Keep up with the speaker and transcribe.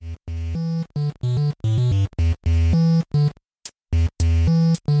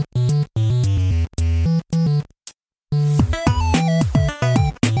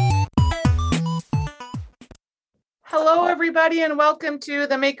everybody, and welcome to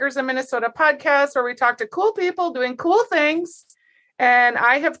the Makers of Minnesota podcast, where we talk to cool people doing cool things. And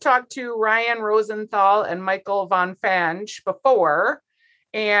I have talked to Ryan Rosenthal and Michael Von Fange before.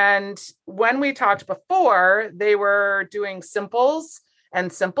 And when we talked before, they were doing Simples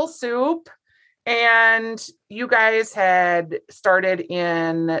and Simple Soup. And you guys had started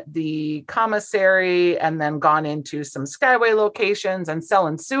in the commissary and then gone into some Skyway locations and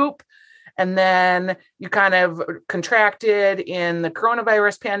selling soup. And then you kind of contracted in the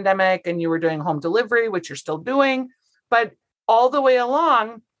coronavirus pandemic and you were doing home delivery, which you're still doing. But all the way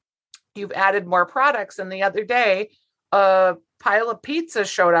along, you've added more products. And the other day, a pile of pizza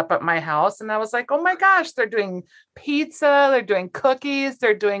showed up at my house. And I was like, oh my gosh, they're doing pizza, they're doing cookies,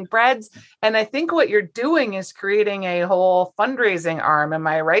 they're doing breads. And I think what you're doing is creating a whole fundraising arm. Am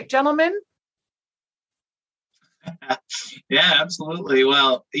I right, gentlemen? Yeah, absolutely.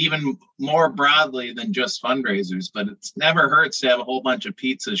 Well, even more broadly than just fundraisers, but it never hurts to have a whole bunch of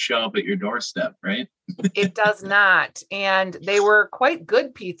pizzas show up at your doorstep, right? It does not. And they were quite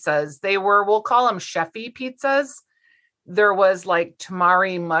good pizzas. They were, we'll call them chefy pizzas. There was like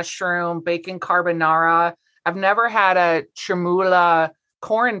tamari mushroom, bacon carbonara. I've never had a chermoula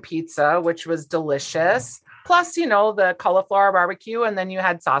corn pizza, which was delicious. Plus, you know, the cauliflower barbecue, and then you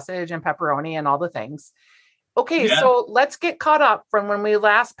had sausage and pepperoni and all the things. Okay, yeah. So let's get caught up from when we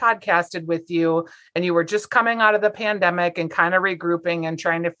last podcasted with you and you were just coming out of the pandemic and kind of regrouping and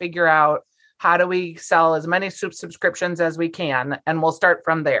trying to figure out how do we sell as many soup subscriptions as we can. And we'll start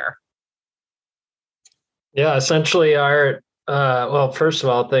from there. Yeah, essentially well, first of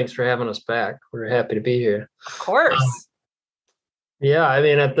all, thanks for having us back. We're happy to be here. Of course. Yeah, I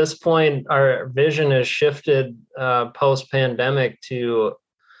mean, at this point, our vision has shifted post-pandemic to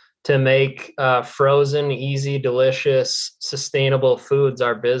make frozen, easy, delicious, sustainable foods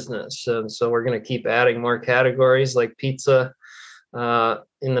our business. And so we're going to keep adding more categories like pizza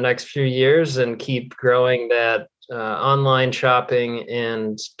in the next few years and keep growing that online shopping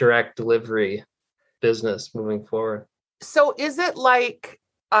and direct delivery business moving forward. So is it like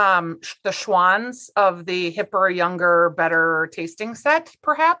the Schwann's of the hipper, younger, better tasting set,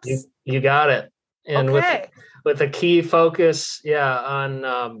 perhaps? You got it. And okay. With a key focus, on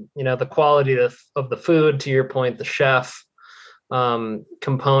the quality of the food. To your point, the chef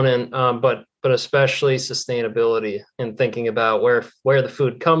component, but especially sustainability and thinking about where the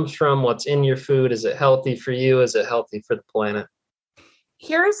food comes from, what's in your food. Is it healthy for you? Is it healthy for the planet?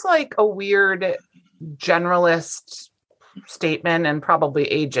 Here's like a weird generalist statement and probably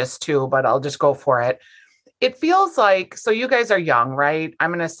ageist too, but I'll just go for it. It feels like, so you guys are young, right? I'm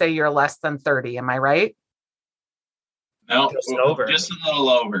going to say you're less than 30. Am I right? No, just a little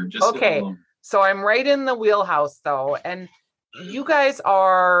over. Okay. So I'm right in the wheelhouse though. And you guys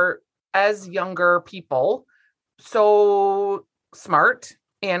are, as younger people, so smart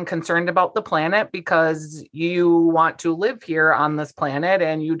and concerned about the planet because you want to live here on this planet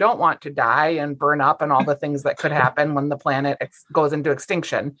and you don't want to die and burn up and all the things that could happen when the planet goes into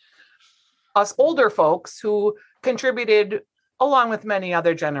extinction. Us older folks who contributed, along with many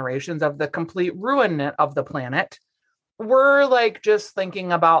other generations, of the complete ruin of the planet, we're like just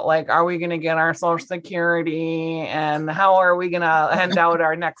thinking about like, are we going to get our Social Security and how are we going to end out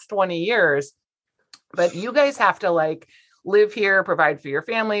our next 20 years? But you guys have to like live here, provide for your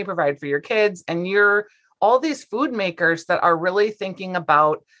family, provide for your kids. And you're all these food makers that are really thinking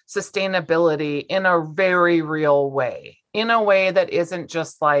about sustainability in a very real way, in a way that isn't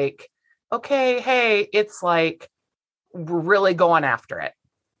just like, okay, hey, it's like we're really going after it.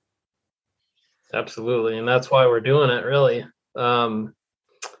 Absolutely. And that's why we're doing it, really. I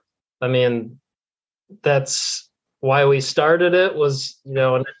mean, that's why we started it was,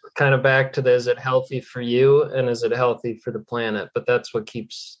 and kind of back to is it healthy for you and is it healthy for the planet? But that's what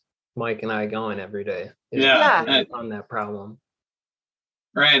keeps Mike and I going every day. On that problem.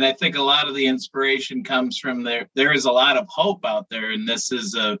 Right. I think a lot of the inspiration comes from there. There is a lot of hope out there, and this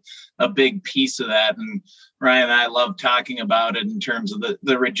is a big piece of that. And Ryan and I love talking about it in terms of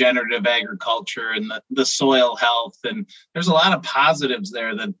the regenerative agriculture and the soil health. And there's a lot of positives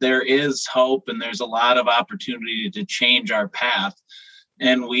there, that there is hope and there's a lot of opportunity to change our path.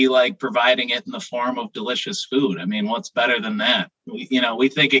 And we like providing it in the form of delicious food. I mean, what's better than that? We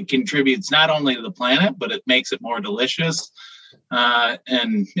think it contributes not only to the planet, but it makes it more delicious.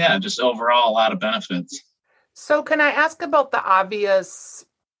 And just overall a lot of benefits. So can I ask about the obvious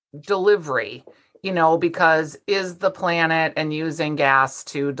delivery, because is the planet and using gas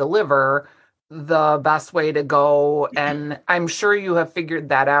to deliver the best way to go? And I'm sure you have figured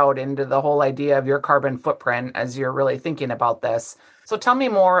that out into the whole idea of your carbon footprint as you're really thinking about this. So tell me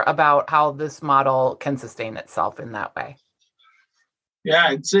more about how this model can sustain itself in that way. Yeah,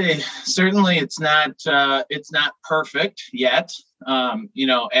 I'd say certainly it's not perfect yet.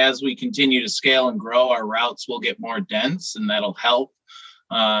 As we continue to scale and grow, our routes will get more dense, and that'll help.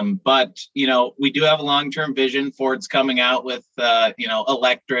 But we do have a long-term vision. Ford's coming out with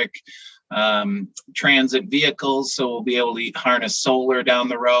electric transit vehicles, so we'll be able to harness solar down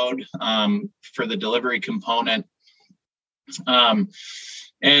the road for the delivery component. And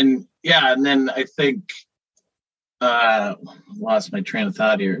then I think lost my train of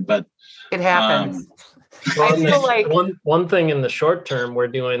thought here, but it happens. I feel like one thing in the short term we're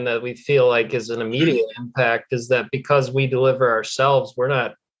doing that we feel like is an immediate impact is that because we deliver ourselves, we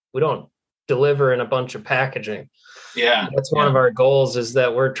don't deliver in a bunch of packaging. Yeah. That's one of our goals, is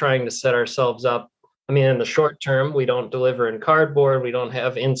that we're trying to set ourselves up. I mean, in the short term, we don't deliver in cardboard. We don't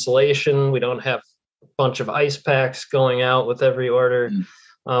have insulation. We don't have a bunch of ice packs going out with every order.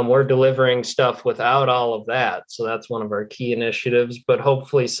 We're delivering stuff without all of that. So that's one of our key initiatives, but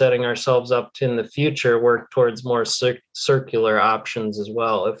hopefully setting ourselves up to, in the future, work towards more circular options as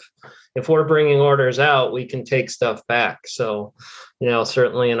well. If we're bringing orders out, we can take stuff back. So,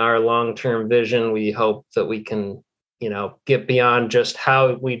 certainly in our long-term vision, we hope that we can, get beyond just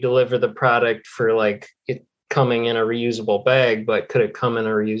how we deliver the product for like it coming in a reusable bag, but could it come in a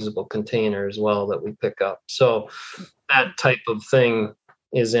reusable container as well that we pick up? So that type of thing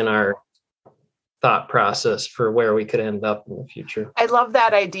is in our thought process for where we could end up in the future. I love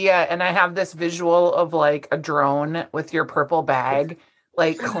that idea. And I have this visual of like a drone with your purple bag,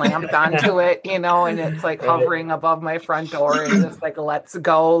 like clamped onto it, and it's like hovering above my front door and just like, let's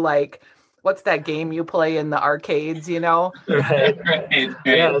go. Like, what's that game you play in the arcades, Right.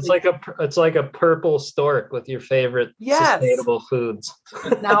 Yeah, it's like a purple stork with your favorite sustainable foods.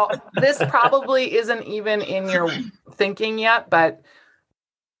 Now, this probably isn't even in your thinking yet, but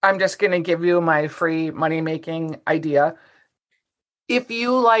I'm just going to give you my free money-making idea. If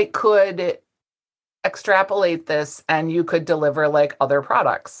you could extrapolate this and you could deliver other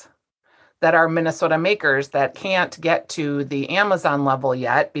products that are Minnesota makers that can't get to the Amazon level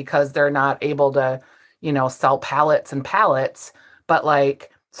yet because they're not able to, sell pallets and pallets, but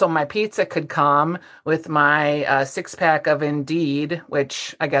so my pizza could come with my 6-pack of Indeed,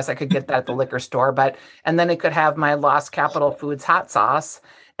 which I guess I could get that at the liquor store, and then it could have my Lost Capital Foods hot sauce,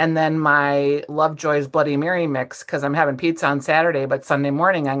 and then my Lovejoy's Bloody Mary mix, because I'm having pizza on Saturday, but Sunday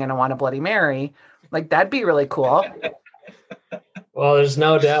morning I'm going to want a Bloody Mary. That'd be really cool. Well, there's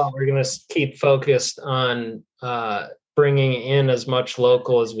no doubt we're going to keep focused on bringing in as much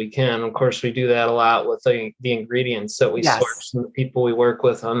local as we can. Of course, we do that a lot with the ingredients that we source and the people we work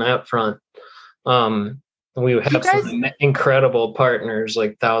with on that front. We have some incredible partners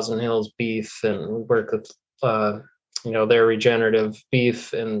like Thousand Hills Beef, and we work with their regenerative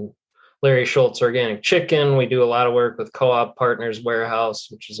beef, and Larry Schultz Organic Chicken. We do a lot of work with Co-op Partners Warehouse,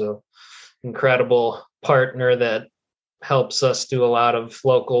 which is a incredible partner that helps us do a lot of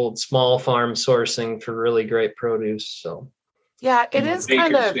local small farm sourcing for really great produce. So yeah, it is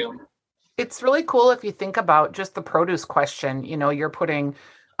it's really cool if you think about just the produce question. You're putting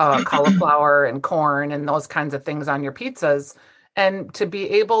cauliflower and corn and those kinds of things on your pizzas, and to be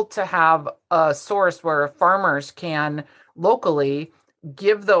able to have a source where farmers can locally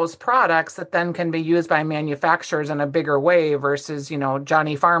give those products that then can be used by manufacturers in a bigger way versus,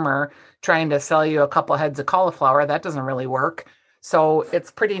 Johnny Farmer trying to sell you a couple heads of cauliflower. That doesn't really work. So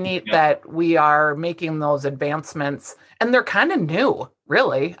it's pretty neat that we are making those advancements, and they're kind of new,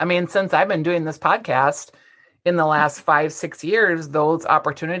 really. I mean, since I've been doing this podcast in the last 5-6 years, those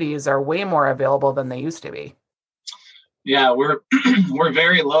opportunities are way more available than they used to be. Yeah, we're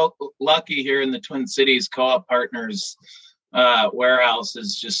very lucky here in the Twin Cities. Co-op Partners Warehouse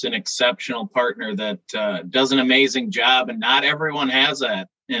is just an exceptional partner that does an amazing job, and not everyone has that.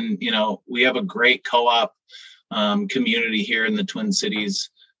 And we have a great co-op community here in the Twin Cities,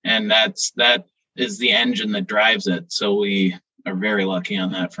 and that is the engine that drives it. So we are very lucky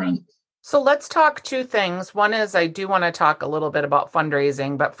on that front. So let's talk two things. One is I do want to talk a little bit about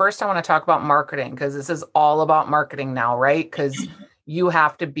fundraising, but first I want to talk about marketing, because this is all about marketing now, right? Because you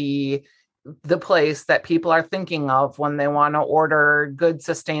have to be the place that people are thinking of when they want to order good,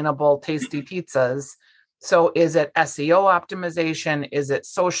 sustainable, tasty pizzas. So is it SEO optimization? Is it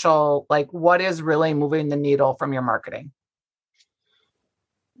social? What is really moving the needle from your marketing?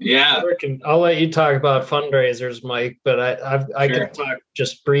 Yeah. I'll let you talk about fundraisers, Mike, but I can talk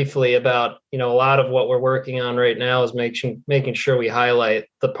just briefly about, a lot of what we're working on right now is making sure we highlight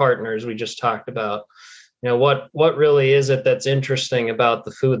the partners we just talked about. What really is it that's interesting about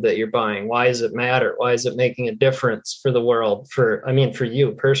the food that you're buying? Why does it matter? Why is it making a difference for the world? For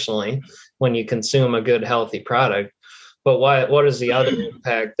you personally, when you consume a good, healthy product? but what is the other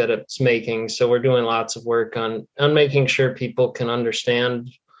impact that it's making? So we're doing lots of work on making sure people can understand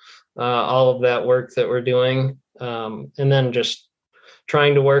all of that work that we're doing, and then just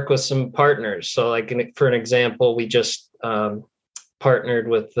trying to work with some partners. So like for an example, we just partnered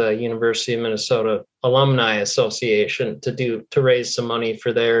with the University of Minnesota Alumni Association to raise some money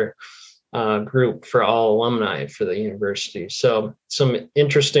for their group for all alumni for the university. So some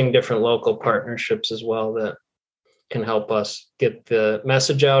interesting different local partnerships as well that can help us get the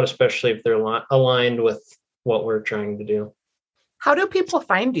message out, especially if they're aligned with what we're trying to do. How do people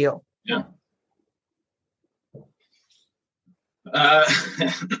find you? Yeah.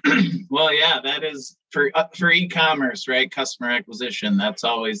 Well, yeah, that is for e-commerce, right? Customer acquisition. That's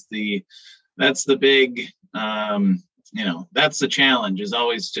always that's the big, that's the challenge, is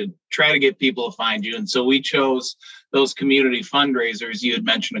always to try to get people to find you. And so we chose those community fundraisers you had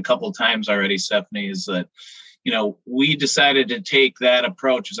mentioned a couple of times already, Stephanie, is that, we decided to take that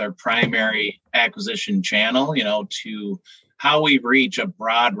approach as our primary acquisition channel, to how we reach a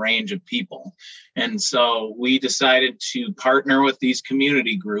broad range of people. And so we decided to partner with these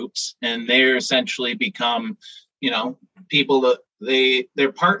community groups, and they're essentially become, people that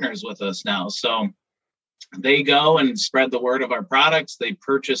they're partners with us now. So they go and spread the word of our products. They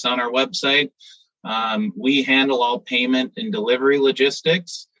purchase on our website. We handle all payment and delivery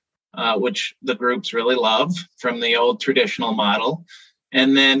logistics, which the groups really love from the old traditional model.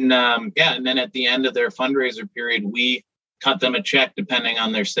 And then, and then at the end of their fundraiser period, we cut them a check depending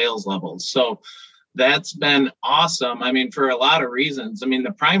on their sales levels. So that's been awesome. I mean, for a lot of reasons. I mean,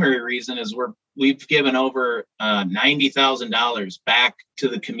 the primary reason is we've given over $90,000 back to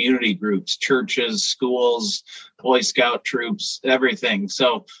the community groups, churches, schools, Boy Scout troops, everything.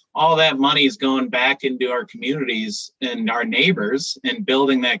 So all that money is going back into our communities and our neighbors and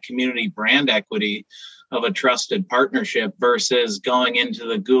building that community brand equity of a trusted partnership versus going into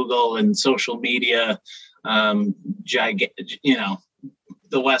the Google and social media, the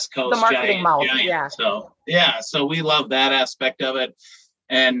West Coast, the marketing mouth. Yeah. So we love that aspect of it.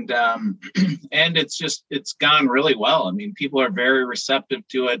 And it's gone really well. I mean, people are very receptive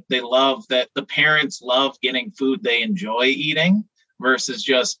to it. They love that. The parents love getting food they enjoy eating versus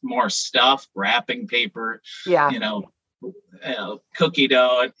just more stuff, wrapping paper, cookie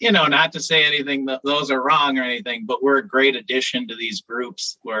dough, not to say anything that those are wrong or anything, but we're a great addition to these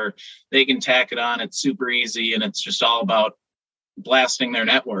groups where they can tack it on. It's super easy. And it's just all about blasting their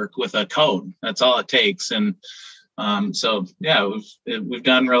network with a code. That's all it takes. And we've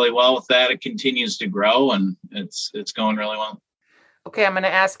done really well with that. It continues to grow, and it's going really well. Okay, I'm going to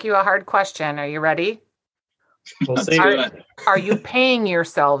ask you a hard question. Are you ready? We'll see. Are you paying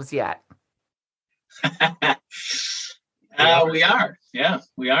yourselves yet? We are. Yeah,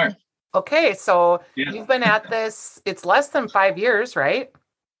 we are. Okay, so You've been at this. It's less than 5 years, right?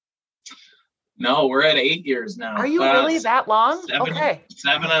 No, we're at 8 years now. Are you really that long?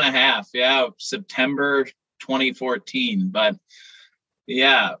 7.5. Yeah, September 2014, but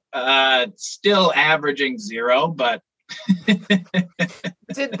still averaging 0, but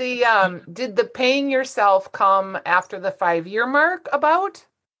did the paying yourself come after the 5-year mark about?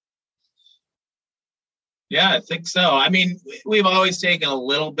 Yeah, I think so. I mean, we've always taken a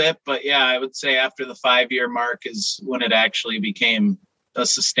little bit, but yeah, I would say after the 5-year mark is when it actually became a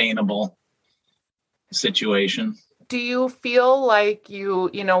sustainable situation. Do you feel like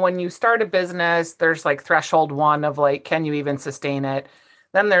when you start a business, there's like threshold 1 of like, can you even sustain it?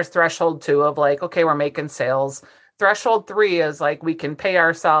 Then there's threshold 2 of like, okay, we're making sales. Threshold 3 is like, we can pay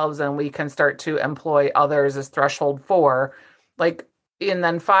ourselves and we can start to employ others as threshold 4. And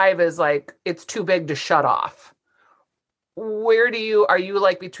then 5 is like, it's too big to shut off. Are you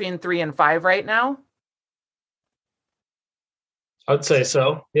like between 3 and 5 right now? I'd say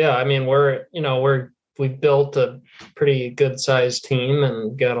so. Yeah. I mean, we've built a pretty good sized team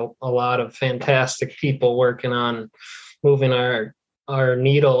and got a lot of fantastic people working on moving our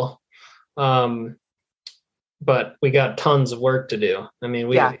needle. But we got tons of work to do. I mean,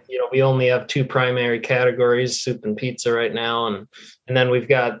 we only have 2 primary categories, soup and pizza right now. And then we've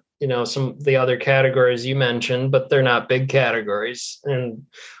got, some of the other categories you mentioned, but they're not big categories. And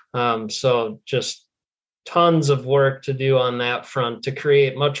so just tons of work to do on that front to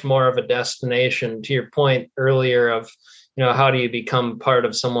create much more of a destination. To your point earlier of, how do you become part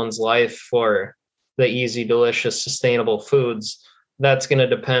of someone's life for the easy, delicious, sustainable foods? That's going to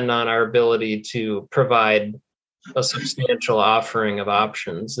depend on our ability to provide a substantial offering of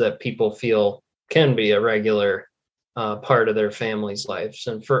options that people feel can be a regular part of their family's lives.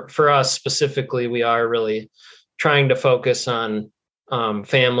 And for us specifically, we are really trying to focus on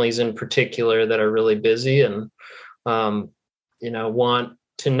families in particular that are really busy. And want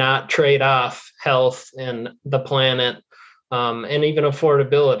to not trade off health and the planet, and even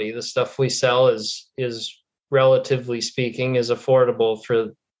affordability. The stuff we sell is relatively speaking is affordable for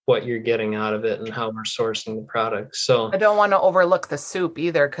what you're getting out of it and how we're sourcing the product. So I don't want to overlook the soup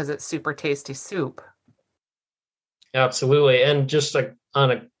either, because it's super tasty soup. Absolutely. And just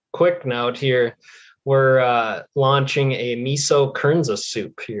on a quick note here, we're launching a miso kernza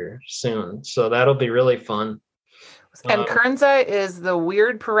soup here soon. So that'll be really fun. And kernza is the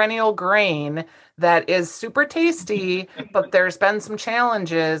weird perennial grain that is super tasty, but there's been some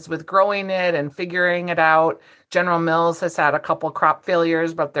challenges with growing it and figuring it out. General Mills has had a couple crop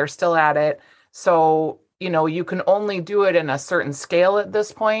failures, but they're still at it. So, you can only do it in a certain scale at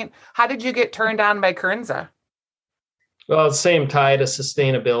this point. How did you get turned on by kernza? Well, the same tie to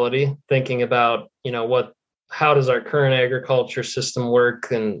sustainability, thinking about, how does our current agriculture system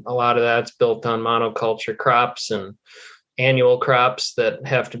work? And a lot of that's built on monoculture crops and annual crops that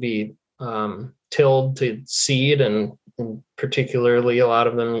have to be tilled to seed. And particularly, a lot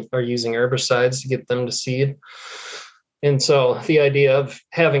of them are using herbicides to get them to seed. And so the idea of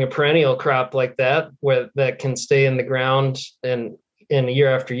having a perennial crop like that, that can stay in the ground and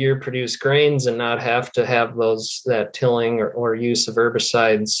year after year produce grains and not have to have that tilling or use of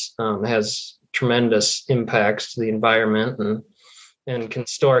herbicides, has tremendous impacts to the environment and can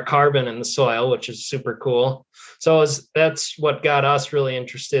store carbon in the soil, which is super cool. So that's what got us really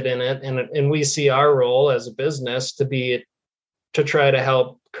interested in it. And we see our role as a business to try to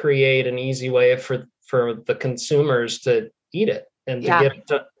help create an easy way for the consumers to eat it and to get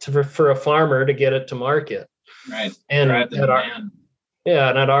it for a farmer to get it to market. Right. And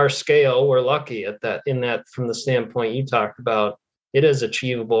at our scale, we're lucky from the standpoint you talked about. It is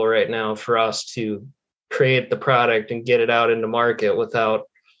achievable right now for us to create the product and get it out into market without,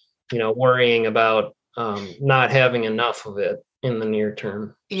 worrying about not having enough of it in the near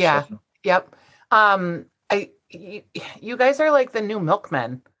term. Yeah. So. Yep. You guys are like the new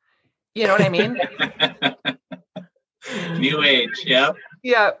milkmen. You know what I mean? New age. Yep.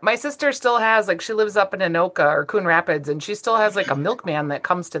 Yeah, my sister still has, she lives up in Anoka or Coon Rapids, and she still has a milkman that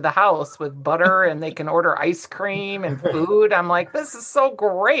comes to the house with butter, and they can order ice cream and food. I'm like, this is so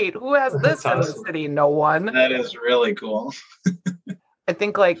great. Who has this in the city? No one. That is really cool. I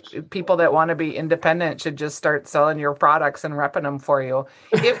think people that want to be independent should just start selling your products and repping them for you.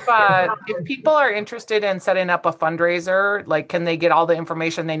 If people are interested in setting up a fundraiser, can they get all the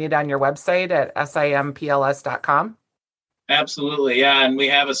information they need on your website at simpls.com? Absolutely. Yeah. And we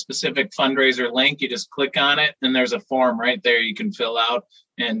have a specific fundraiser link. You just click on it and there's a form right there you can fill out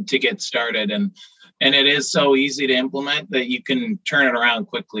and to get started. And it is so easy to implement that you can turn it around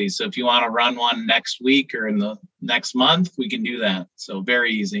quickly. So if you want to run one next week or in the next month, we can do that. So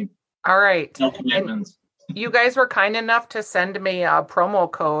very easy. All right. No commitments. And you guys were kind enough to send me a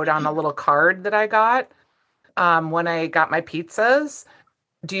promo code on a little card that I got when I got my pizzas.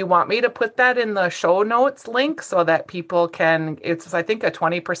 Do you want me to put that in the show notes link so that people can, it's, I think, a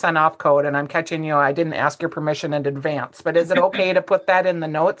 20% off code, and I'm catching you. I didn't ask your permission in advance, but is it okay to put that in the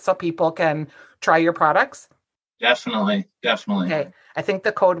notes so people can try your products? Definitely. Okay. I think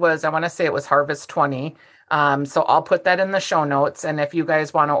the code was, I want to say it was Harvest 20. So I'll put that in the show notes. And if you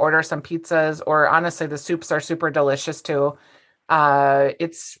guys want to order some pizzas, or honestly, the soups are super delicious too.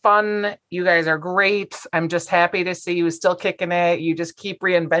 It's fun. You guys are great. I'm just happy to see you still kicking it. You just keep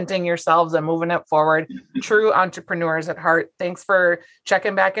reinventing yourselves and moving it forward. True entrepreneurs at heart. Thanks for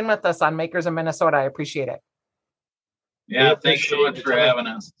checking back in with us on Makers of Minnesota. I appreciate it. Yeah, thanks so much for having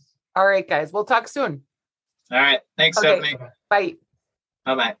us. All right, guys. We'll talk soon. All right. Thanks, Stephanie. Bye.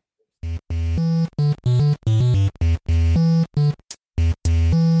 Bye-bye.